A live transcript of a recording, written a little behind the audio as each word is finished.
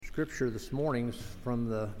Scripture this morning is from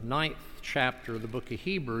the 9th chapter of the book of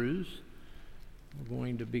Hebrews. We're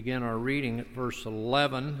going to begin our reading at verse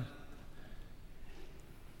 11.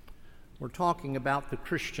 We're talking about the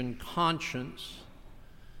Christian conscience.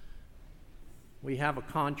 We have a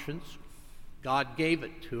conscience. God gave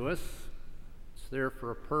it to us. It's there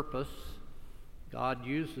for a purpose. God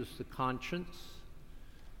uses the conscience.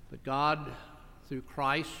 But God, through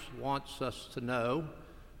Christ, wants us to know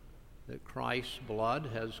that Christ's blood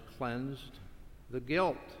has cleansed the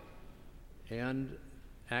guilt and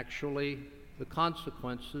actually the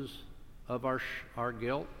consequences of our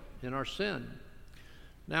guilt and our sin.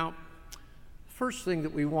 Now, first thing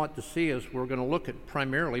that we want to see is we're going to look at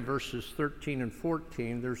primarily verses 13 and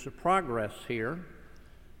 14. There's a progress here.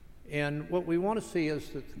 And what we want to see is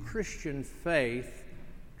that the Christian faith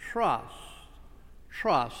trusts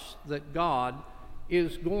that God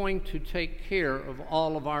is going to take care of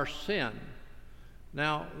all of our sin.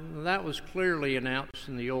 Now, that was clearly announced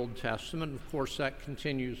in the Old Testament. Of course, that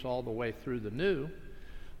continues all the way through the New.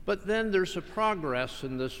 But then there's a progress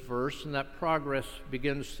in this verse, and that progress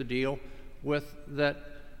begins to deal with that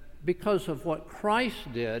because of what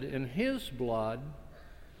Christ did in his blood,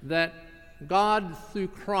 that God, through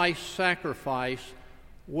Christ's sacrifice,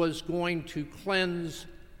 was going to cleanse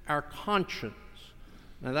our conscience.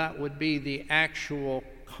 Now, that would be the actual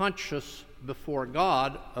conscience before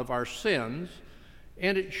God of our sins,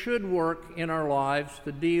 and it should work in our lives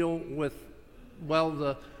to deal with,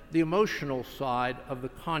 the emotional side of the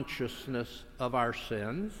consciousness of our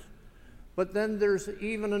sins. But then there's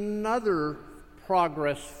even another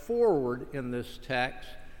progress forward in this text,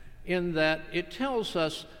 in that it tells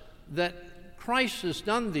us that Christ has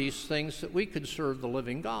done these things that we could serve the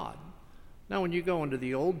living God. Now, when you go into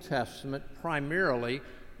the Old Testament, primarily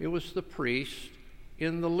it was the priests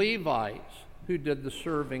and the Levites who did the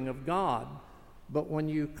serving of God. But when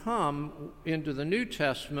you come into the New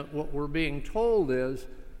Testament, what we're being told is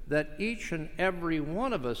that each and every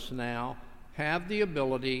one of us now have the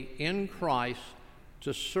ability in Christ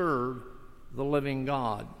to serve the living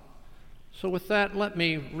God. So with that, let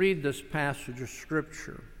me read this passage of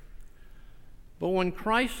Scripture. But when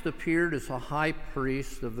Christ appeared as a high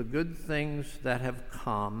priest of the good things that have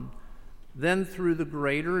come, then through the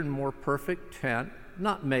greater and more perfect tent,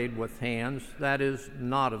 not made with hands, that is,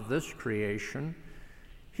 not of this creation,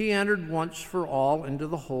 he entered once for all into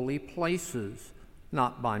the holy places,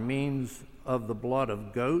 not by means of the blood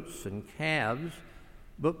of goats and calves,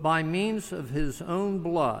 but by means of his own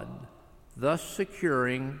blood, thus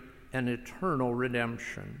securing an eternal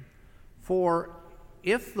redemption. For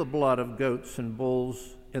if the blood of goats and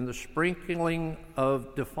bulls and the sprinkling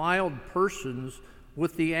of defiled persons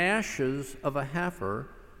with the ashes of a heifer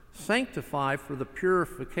sanctify for the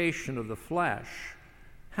purification of the flesh,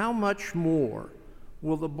 how much more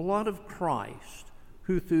will the blood of Christ,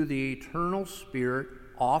 who through the eternal Spirit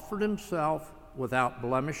offered himself without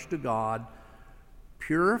blemish to God,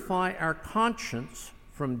 purify our conscience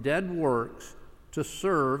from dead works to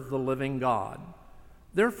serve the living God?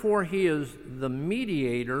 Therefore, he is the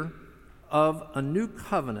mediator of a new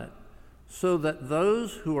covenant, so that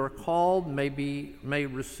those who are called may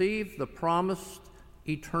receive the promised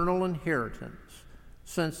eternal inheritance,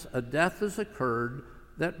 since a death has occurred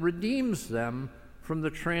that redeems them from the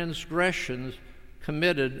transgressions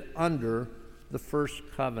committed under the first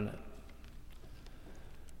covenant.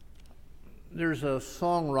 There's a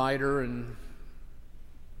songwriter and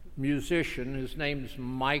musician. His name's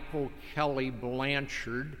Michael Kelly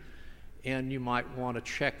Blanchard, and you might want to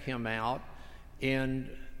check him out. And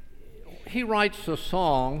he writes a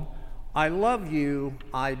song, I Love You,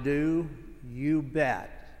 I Do, You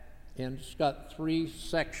Bet. And it's got 3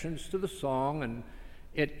 sections to the song, and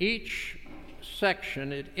at each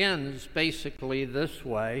section it ends basically this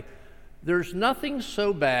way: there's nothing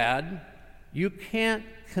so bad you can't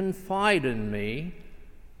confide in me,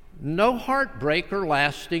 no heartbreak or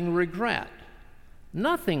lasting regret,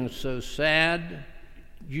 nothing so sad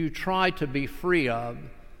you try to be free of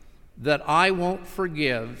that I won't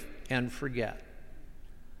forgive and forget.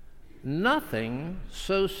 Nothing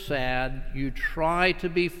so sad you try to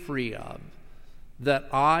be free of that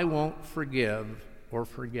I won't forgive or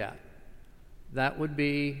forget. That would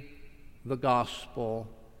be the gospel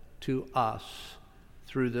to us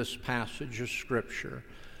through this passage of Scripture.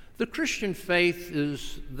 The Christian faith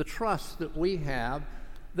is the trust that we have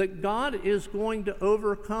that God is going to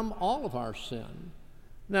overcome all of our sin.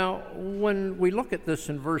 Now, when we look at this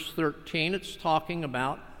in verse 13, it's talking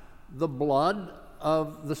about the blood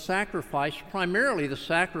of the sacrifice, primarily the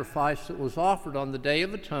sacrifice that was offered on the Day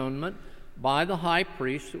of Atonement by the high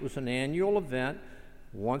priest. It was an annual event,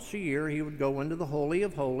 once a year he would go into the Holy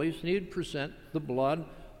of Holies and he would present the blood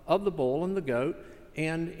of the bull and the goat,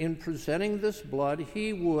 and in presenting this blood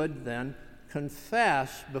he would then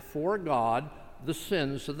confess before God the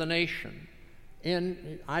sins of the nation.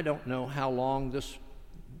 And I don't know how long this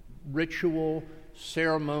ritual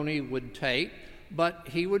ceremony would take, but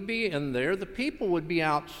he would be in there, the people would be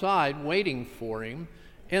outside waiting for him,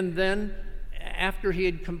 and then after he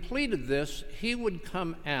had completed this, he would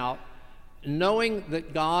come out knowing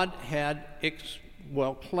that God had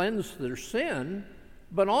cleansed their sin,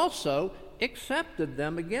 but also accepted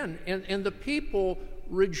them again. And the people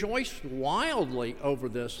rejoiced wildly over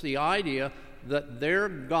this, the idea that their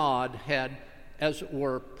God had, as it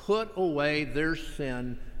were, put away their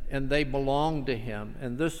sin and they belonged to him.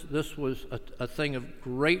 And this was a thing of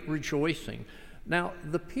great rejoicing. Now,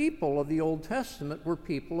 the people of the Old Testament were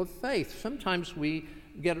people of faith. Sometimes we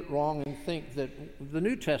get it wrong and think that the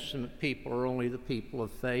New Testament people are only the people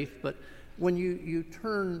of faith, but when you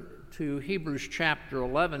turn to Hebrews chapter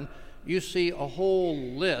 11, you see a whole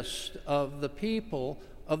list of the people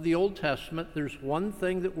of the Old Testament. There's one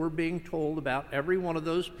thing that we're being told about every one of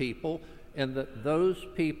those people, and that those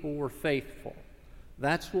people were faithful.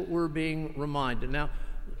 That's what we're being reminded. Now,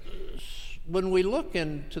 when we look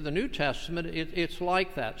into the New Testament, it's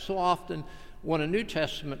like that. So often when a New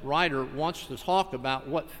Testament writer wants to talk about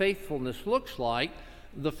what faithfulness looks like,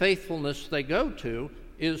 the faithfulness they go to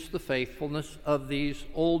is the faithfulness of these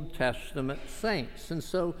Old Testament saints. And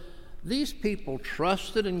so these people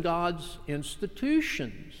trusted in God's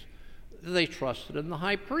institutions. They trusted in the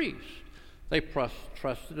high priest. They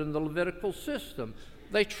trusted in the Levitical system.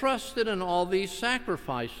 They trusted in all these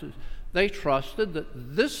sacrifices. They trusted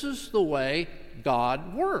that this is the way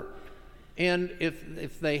God worked. And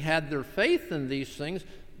if they had their faith in these things,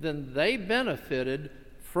 then they benefited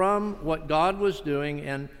from what God was doing,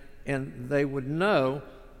 and they would know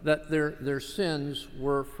that their sins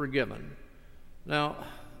were forgiven. Now,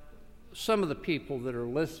 some of the people that are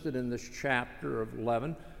listed in this chapter of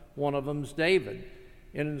 11, one of them is David.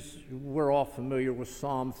 And we're all familiar with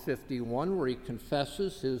Psalm 51, where he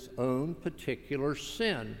confesses his own particular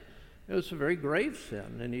sin. It's a very grave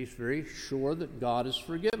sin, and he's very sure that God has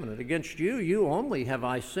forgiven it. Against you only have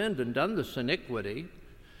I sinned and done this iniquity.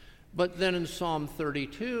 But then in Psalm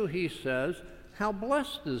 32, he says, how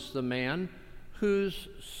blessed is the man whose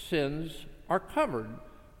sins are covered,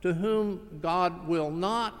 to whom God will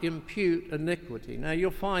not impute iniquity. Now,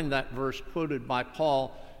 you'll find that verse quoted by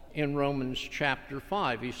Paul in Romans chapter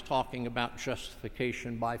 5. He's talking about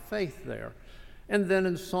justification by faith there. And then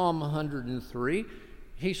in Psalm 103,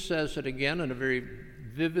 he says it again in a very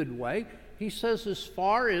vivid way. He says, as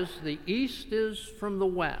far as the east is from the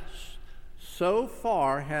west, so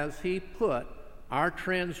far has he put our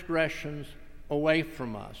transgressions away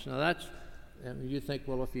from us. Now and you think,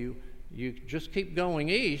 well, if you just keep going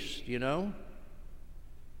east, you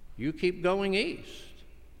keep going east.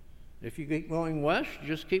 If you keep going west, you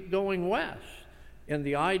just keep going west. And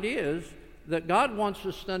the idea is that God wants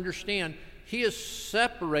us to understand he has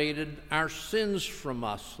separated our sins from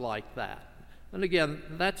us like that. And again,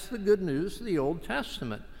 that's the good news of the Old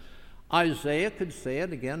Testament. Isaiah could say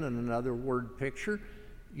it again in another word picture.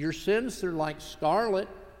 Your sins, they're like scarlet,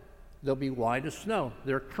 they'll be white as snow.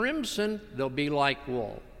 They're crimson, they'll be like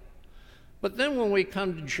wool. But then when we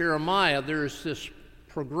come to Jeremiah, there's this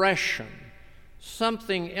progression.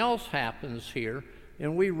 Something else happens here,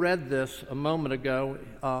 and we read this a moment ago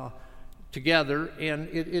together, and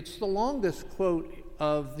it's the longest quote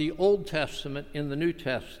of the Old Testament in the New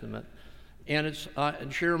Testament, and it's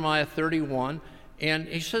Jeremiah 31, and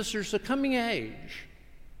he says there's a coming age.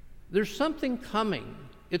 There's something coming.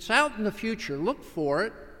 It's out in the future. Look for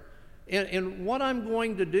it. And what I'm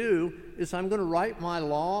going to do is I'm going to write my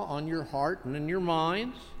law on your heart and in your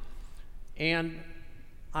minds, and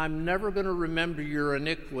I'm never going to remember your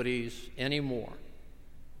iniquities anymore.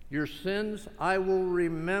 Your sins I will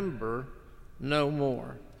remember no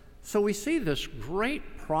more. So we see this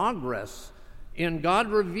great progress in God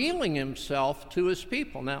revealing himself to his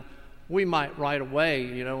people. Now, we might right away,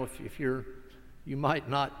 if you might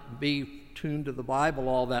not be tuned to the Bible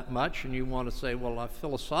all that much, and you want to say, well,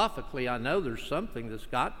 philosophically, I know there's something that's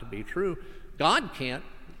got to be true. God can't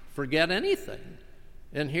forget anything.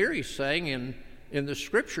 And here he's saying in the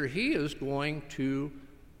scripture, he's going to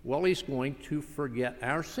forget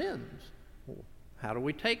our sins. Well, how do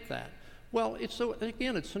we take that? Well,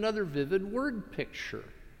 it's another vivid word picture.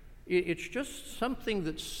 It's just something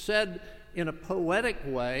that's said in a poetic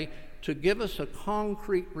way to give us a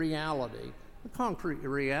concrete reality. The concrete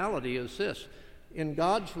reality is this: in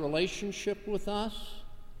God's relationship with us,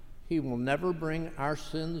 he will never bring our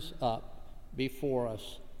sins up before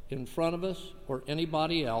us, in front of us, or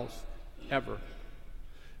anybody else, ever.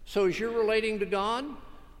 So as you're relating to God,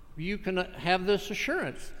 you can have this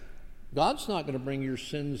assurance. God's not going to bring your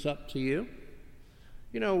sins up to you.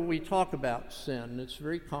 You know, we talk about sin. It's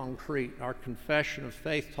very concrete. Our confession of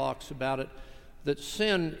faith talks about it, that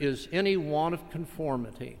sin is any want of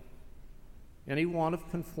conformity. Any want of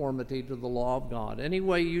conformity to the law of God. Any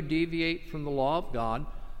way you deviate from the law of God,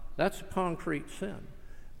 that's a concrete sin.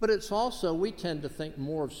 But it's also, we tend to think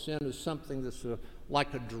more of sin as something that's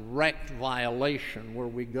like a direct violation where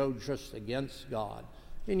we go just against God.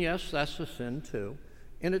 And yes, that's a sin too.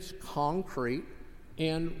 And it's concrete,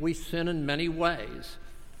 and we sin in many ways.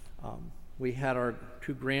 We had our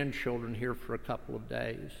 2 grandchildren here for a couple of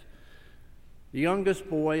days. The youngest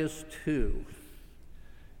boy is 2,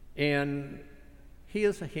 and he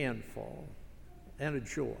is a handful and a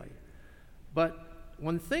joy. But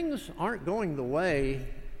when things aren't going the way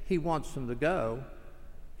he wants them to go,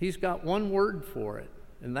 he's got one word for it,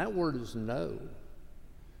 and that word is no.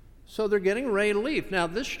 So they're getting ready to leave. Now,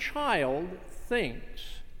 this child thinks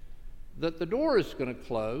that the door is going to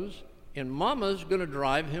close and Mama's going to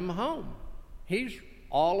drive him home. He's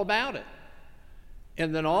all about it.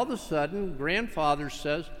 And then all of a sudden, Grandfather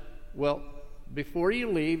says, well, before you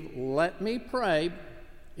leave, let me pray.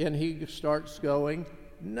 And he starts going,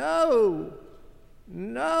 no,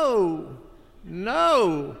 no,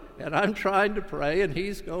 no. And I'm trying to pray, and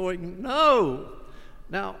he's going, no.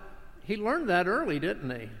 Now, he learned that early, didn't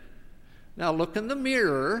he? Now, look in the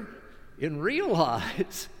mirror and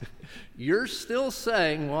realize you're still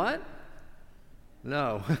saying what?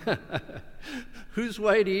 No. Whose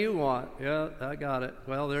way do you want? Yeah, I got it.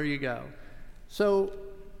 Well, there you go. So,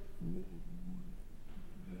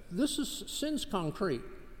 sin's concrete.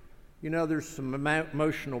 You know, there's some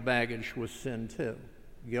emotional baggage with sin too.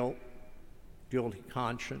 Guilt, guilty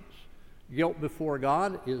conscience. Guilt before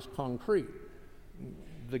God is concrete.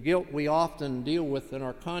 The guilt we often deal with in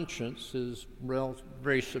our conscience is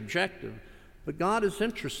very subjective, but God is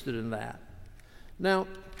interested in that. Now,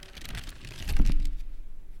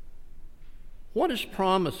 what is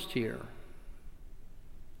promised here?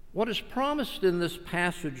 What is promised in this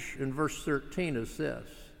passage in verse 13 is this,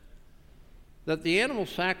 that the animal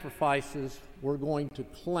sacrifices were going to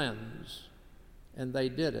cleanse, and they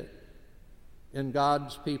did it, and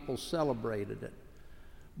God's people celebrated it.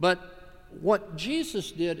 But what Jesus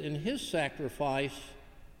did in his sacrifice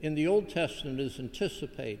in the Old Testament is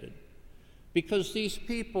anticipated, because these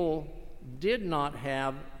people did not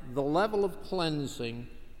have the level of cleansing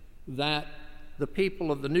that the people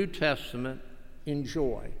of the New Testament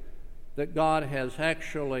enjoy, that God has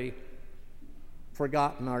actually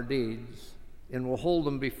forgotten our deeds and will hold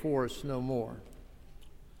them before us no more.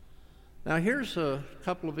 Now, here's a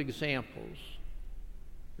couple of examples.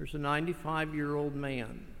 There's a 95-year-old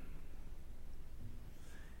man.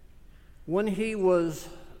 When he was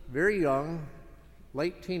very young,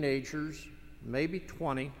 late teenagers, maybe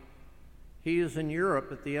 20, he is in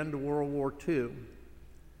Europe at the end of World War II.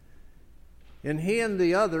 And he and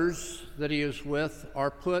the others that he is with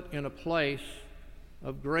are put in a place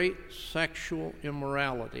of great sexual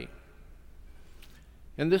immorality.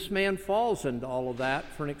 And this man falls into all of that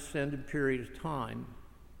for an extended period of time.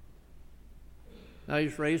 Now,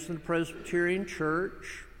 he's raised in the Presbyterian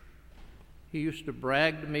Church. He used to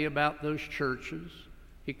brag to me about those churches.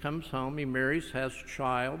 He comes home, he marries, has a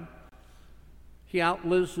child. He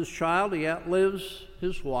outlives his child, he outlives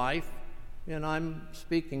his wife. And I'm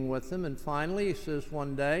speaking with him, and finally he says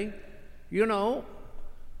one day, you know,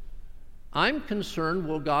 I'm concerned,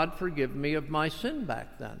 will God forgive me of my sin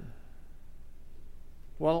back then?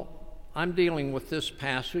 Well, I'm dealing with this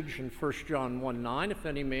passage in 1 John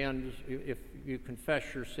 1:9. If you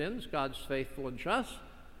confess your sins, God's faithful and just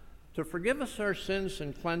to forgive us our sins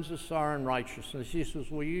and cleanse us our unrighteousness. He says,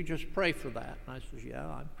 will you just pray for that? And I says, yeah,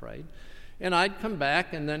 I prayed. And I'd come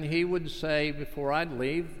back, and then he would say, before I'd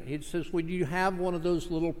leave, he'd says, would you have one of those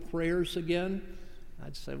little prayers again?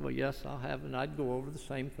 I'd say, well, yes, I'll have it. And I'd go over the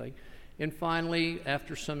same thing. And finally,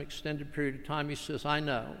 after some extended period of time, he says, I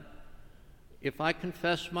know. If I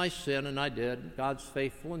confess my sin, and I did, God's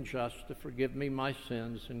faithful and just to forgive me my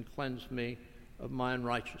sins and cleanse me of my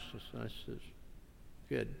unrighteousness. And I says,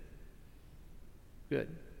 good. Good.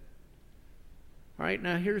 All right,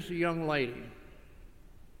 now here's a young lady.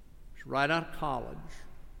 She's right out of college,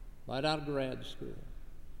 right out of grad school.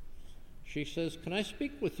 She says, can I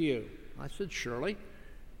speak with you? I said, surely.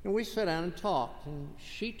 And we sat down and talked. And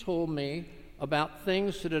she told me about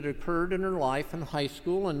things that had occurred in her life in high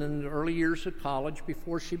school and in the early years of college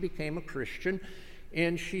before she became a Christian.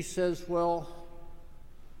 And she says, well,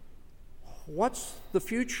 what's the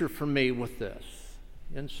future for me with this?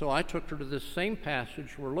 And so I took her to this same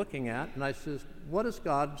passage we're looking at, and I says, what is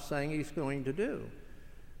God saying he's going to do?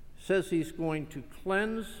 He says he's going to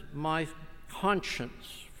cleanse my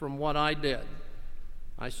conscience from what I did.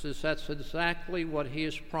 I says, that's exactly what he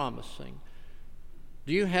is promising.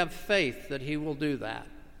 Do you have faith that he will do that?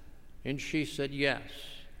 And she said, yes.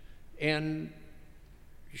 And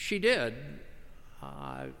she did.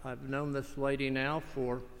 I've known this lady now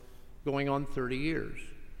for going on 30 years,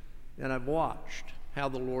 and I've watched how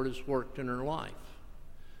the Lord has worked in her life.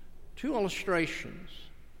 2 illustrations.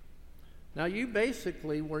 Now, you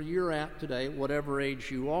basically, where you're at today, whatever age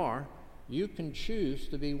you are, you can choose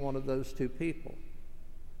to be one of those 2 people.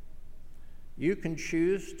 You can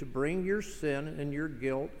choose to bring your sin and your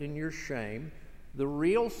guilt and your shame, the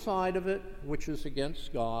real side of it, which is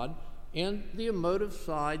against God, and the emotive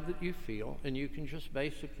side that you feel, and you can just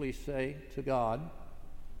basically say to God,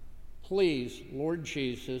 please, Lord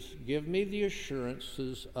Jesus, give me the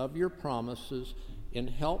assurances of your promises and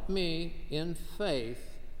help me in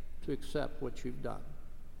faith to accept what you've done.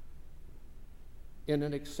 And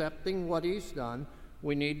in accepting what he's done,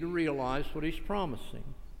 we need to realize what he's promising.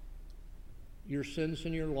 Your sins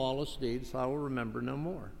and your lawless deeds I will remember no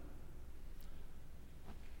more.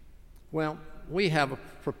 Well, we have a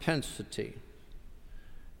propensity,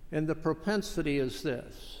 and the propensity is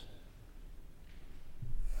this.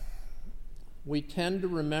 We tend to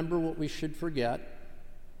remember what we should forget,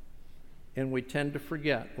 and we tend to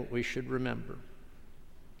forget what we should remember.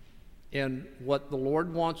 And what the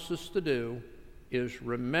Lord wants us to do is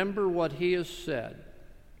remember what he has said.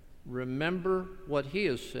 Remember what he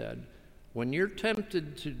has said. When you're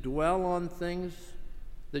tempted to dwell on things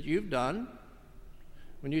that you've done,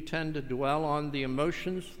 when you tend to dwell on the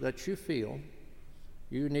emotions that you feel,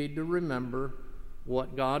 you need to remember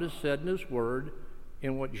what God has said in his word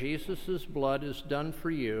and what Jesus' blood has done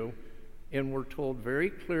for you. And we're told very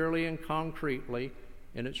clearly and concretely,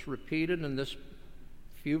 and it's repeated in this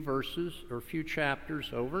few verses or few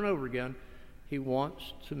chapters over and over again, he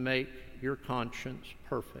wants to make your conscience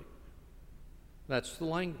perfect. That's the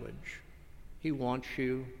language. He wants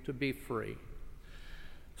you to be free.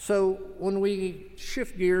 So when we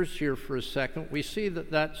shift gears here for a second, we see that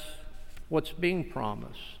that's what's being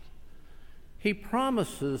promised. He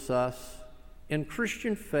promises us in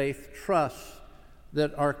Christian faith trust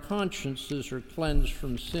that our consciences are cleansed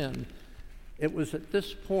from sin. It was at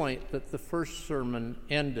this point that the first sermon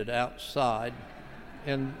ended outside,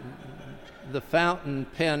 and the fountain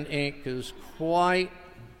pen ink is quite,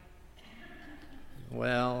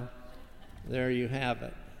 well, there you have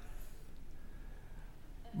it.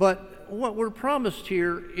 But what we're promised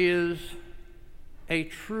here is a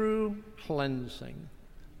true cleansing.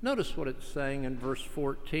 Notice what it's saying in verse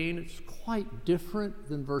 14. It's quite different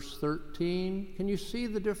than verse 13. Can you see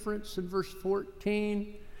the difference in verse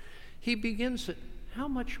 14? He begins it, how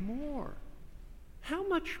much more? How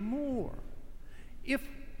much more? If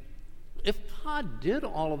God did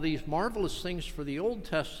all of these marvelous things for the Old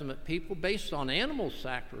Testament people based on animal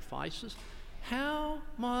sacrifices, how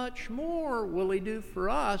much more will he do for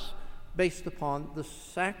us based upon the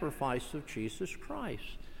sacrifice of Jesus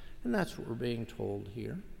Christ? And that's what we're being told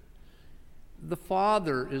here. The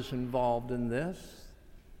Father is involved in this.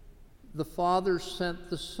 The Father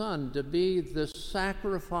sent the Son to be the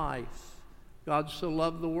sacrifice. God so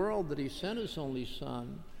loved the world that he sent his only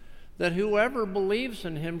Son, that whoever believes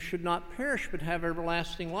in him should not perish but have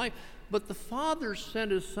everlasting life. But the Father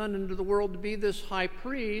sent his Son into the world to be this high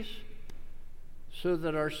priest so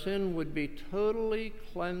that our sin would be totally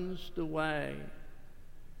cleansed away.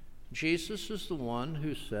 Jesus is the one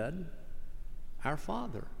who said, our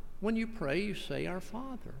Father. When you pray, you say, our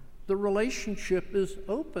Father. The relationship is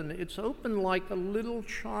open. It's open like a little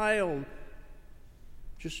child,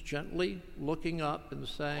 just gently looking up and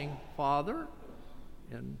saying, Father.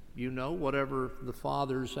 And you know, whatever the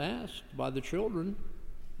Father's asked by the children,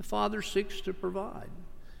 the Father seeks to provide.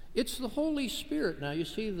 It's the Holy Spirit. Now, you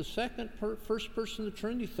see the first person of the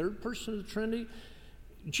Trinity, third person of the Trinity.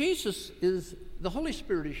 The Holy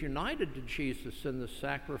Spirit is united to Jesus in the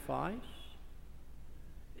sacrifice,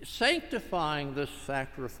 sanctifying this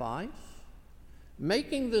sacrifice,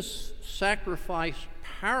 making this sacrifice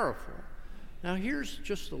powerful. Now, here's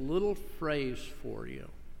just a little phrase for you.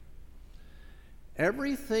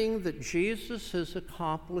 Everything that Jesus has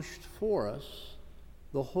accomplished for us,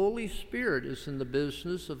 the Holy Spirit is in the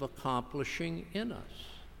business of accomplishing in us.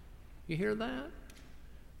 You hear that?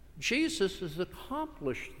 Jesus has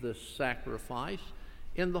accomplished this sacrifice,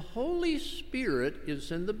 and the Holy Spirit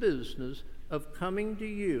is in the business of coming to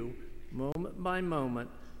you moment by moment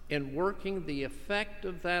and working the effect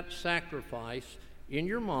of that sacrifice in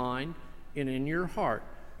your mind and in your heart.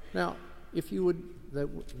 Now, if you would,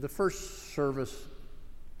 the first service,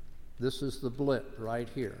 this is the blip right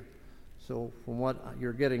here. So from what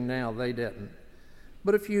you're getting now, they didn't.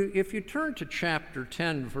 But if you turn to chapter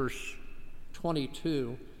 10, verse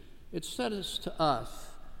 22, it says to us,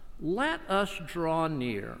 "Let us draw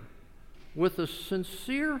near with a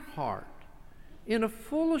sincere heart, in a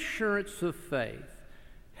full assurance of faith,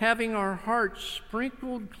 having our hearts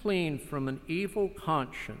sprinkled clean from an evil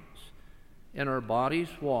conscience and our bodies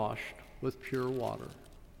washed with pure water."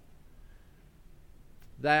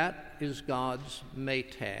 That is God's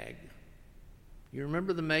Maytag. You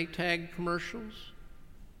remember the Maytag commercials?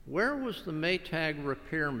 Where was the Maytag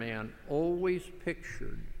repairman always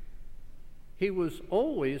pictured? He was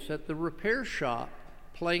always at the repair shop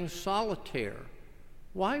playing solitaire.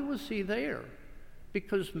 Why was he there?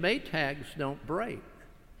 Because Maytags don't break.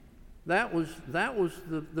 That was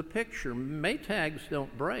the picture. Maytags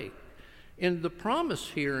don't break. And the promise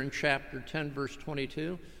here in chapter 10, verse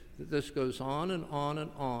 22, that this goes on and on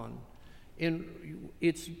and on. And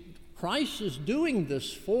Christ is doing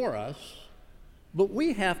this for us, but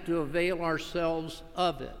we have to avail ourselves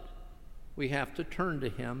of it. We have to turn to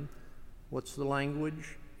him. What's the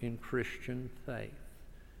language? In Christian faith.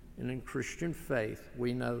 And in Christian faith,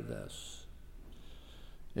 we know this.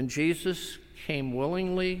 And Jesus came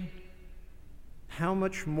willingly. How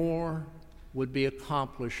much more would be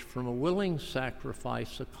accomplished from a willing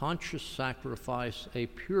sacrifice, a conscious sacrifice, a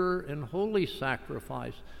pure and holy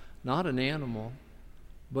sacrifice, not an animal,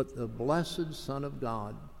 but the blessed Son of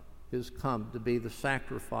God has come to be the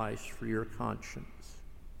sacrifice for your conscience.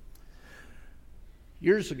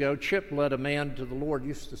 Years ago, Chip led a man to the Lord,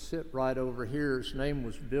 used to sit right over here. His name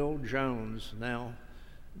was Bill Jones. Now,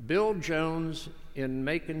 Bill Jones in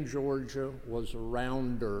Macon, Georgia, was a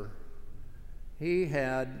rounder. He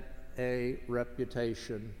had a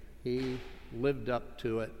reputation. He lived up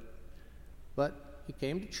to it. But he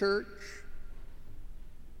came to church.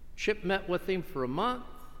 Chip met with him for a month.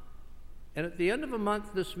 And at the end of a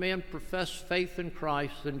month, this man professed faith in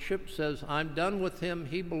Christ. And Chip says, "I'm done with him.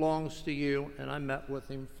 He belongs to you." And I met with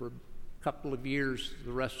him for a couple of years,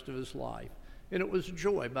 the rest of his life. And it was a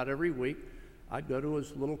joy. About every week, I'd go to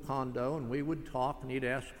his little condo, and we would talk, and he'd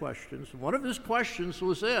ask questions. And one of his questions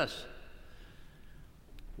was this: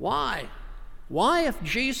 why? Why, if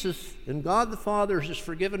Jesus and God the Father has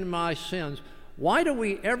forgiven my sins, why do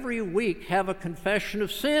we every week have a confession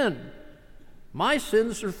of sin? My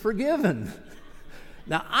sins are forgiven.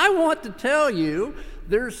 Now, I want to tell you,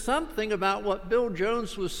 there's something about what Bill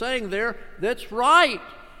Jones was saying there that's right.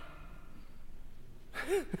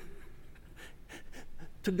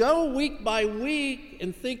 To go week by week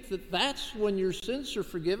and think that that's when your sins are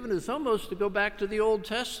forgiven is almost to go back to the Old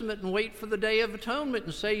Testament and wait for the Day of Atonement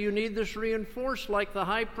and say you need this reinforced like the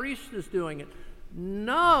high priest is doing it.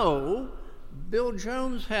 No, Bill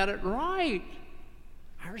Jones had it right.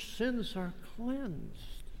 Our sins are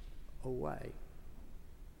cleansed away.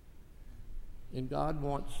 And God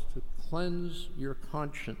wants to cleanse your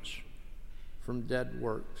conscience from dead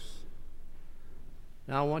works.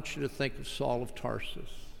 Now I want you to think of Saul of Tarsus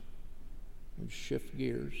and shift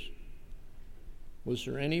gears. Was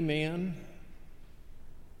there any man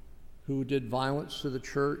who did violence to the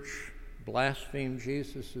church, blasphemed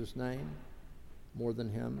Jesus' name more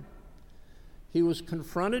than him? He was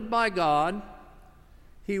confronted by God,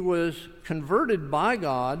 he was converted by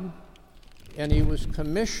God, and he was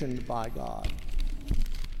commissioned by God.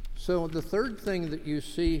 So the third thing that you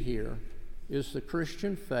see here is the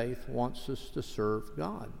Christian faith wants us to serve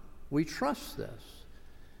God. We trust this.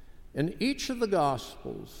 In each of the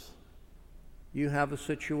Gospels, you have a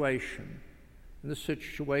situation. And the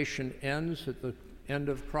situation ends at the end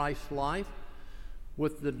of Christ's life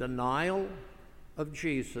with the denial of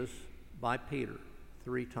Jesus by Peter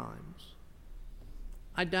 3 times.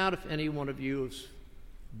 I doubt if any one of you has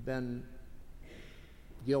been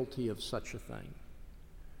guilty of such a thing.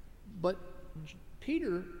 But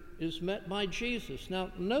Peter is met by Jesus.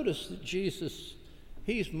 Now, notice that Jesus,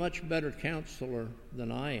 he's much better counselor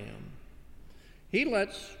than I am. He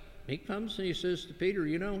comes and he says to Peter,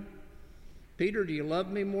 Peter, do you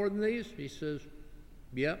love me more than these? He says,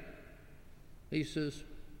 yep. He says,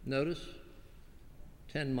 notice,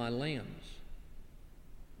 tend my lambs.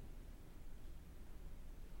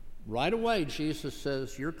 Right away, Jesus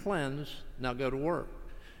says, you're cleansed, now go to work.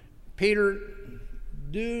 Peter,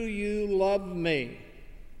 do you love me?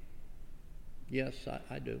 Yes,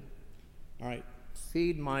 I do. All right,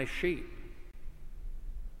 feed my sheep.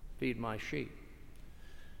 Feed my sheep.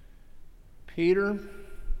 Peter,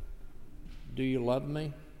 do you love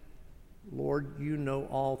me? Lord, you know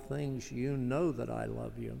all things. You know that I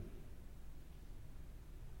love you.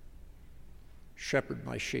 Shepherd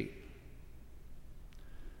my sheep.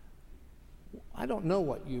 I don't know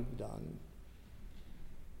what you've done.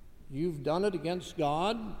 You've done it against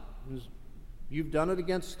God. You've done it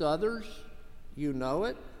against others. You know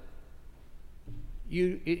it.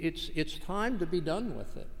 It's time to be done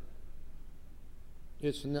with it.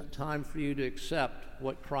 It's time for you to accept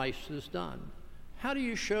what Christ has done. How do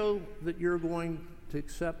you show that you're going to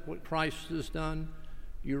accept what Christ has done?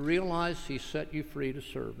 You realize he set you free to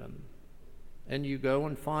serve him. And you go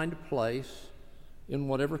and find a place, in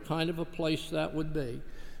whatever kind of a place that would be.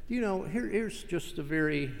 You know, here's just a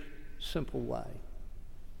very simple way.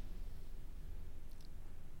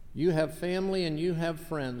 You have family and you have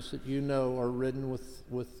friends that you know are ridden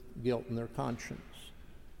with guilt in their conscience.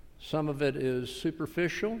 Some of it is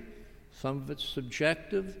superficial, some of it's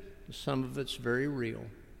subjective, some of it's very real.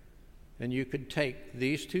 And you could take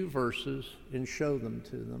these two verses and show them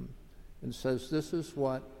to them and says, this is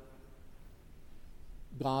what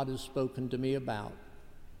God has spoken to me about.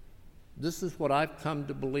 This is what I've come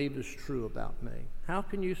to believe is true about me. How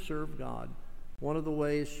can you serve God? One of the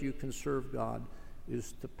ways you can serve God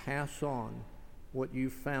is to pass on what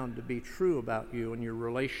you've found to be true about you and your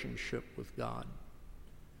relationship with God.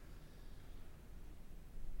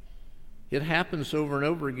 It happens over and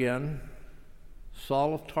over again.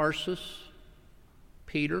 Saul of Tarsus,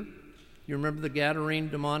 Peter, you remember the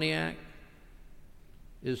Gadarene demoniac?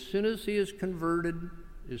 As soon as he is converted,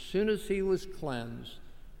 as soon as he was cleansed,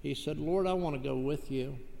 he said, Lord, I want to go with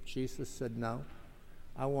you. Jesus said, no,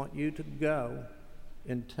 I want you to go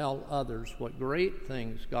and tell others what great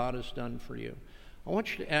things God has done for you. I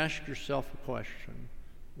want you to ask yourself a question.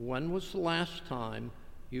 When was the last time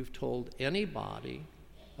you've told anybody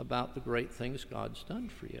about the great things God's done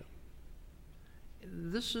for you?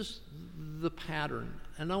 This is the pattern,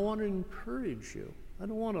 and I want to encourage you. I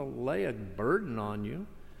don't want to lay a burden on you,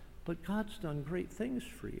 but God's done great things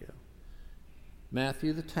for you.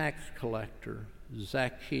 Matthew the tax collector,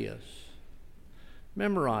 Zacchaeus.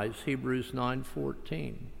 Memorize Hebrews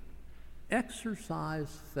 9:14.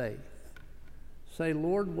 Exercise faith. Say,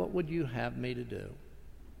 Lord, what would you have me to do?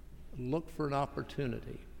 Look for an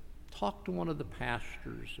opportunity. Talk to one of the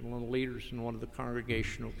pastors and one of the leaders in one of the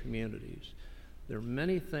congregational communities. There are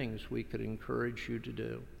many things we could encourage you to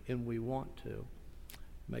do, and we want to.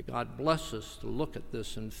 May God bless us to look at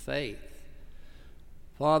this in faith.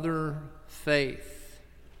 Father, faith.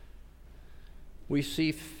 We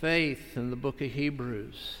see faith in the book of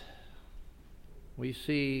Hebrews. We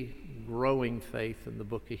see growing faith in the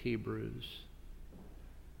book of Hebrews.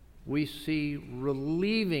 We see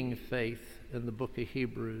relieving faith in the book of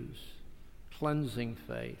Hebrews, cleansing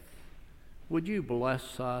faith. Would you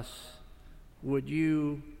bless us? Will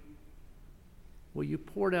you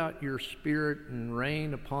pour out your Spirit and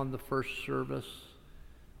rain upon the first service?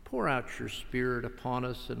 Pour out your Spirit upon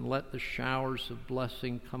us and let the showers of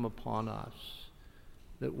blessing come upon us,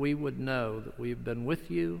 that we would know that we have been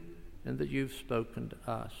with you and that you've spoken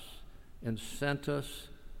to us and sent us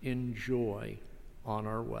in joy on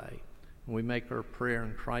our way. And we make our prayer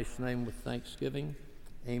in Christ's name with thanksgiving.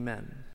 Amen.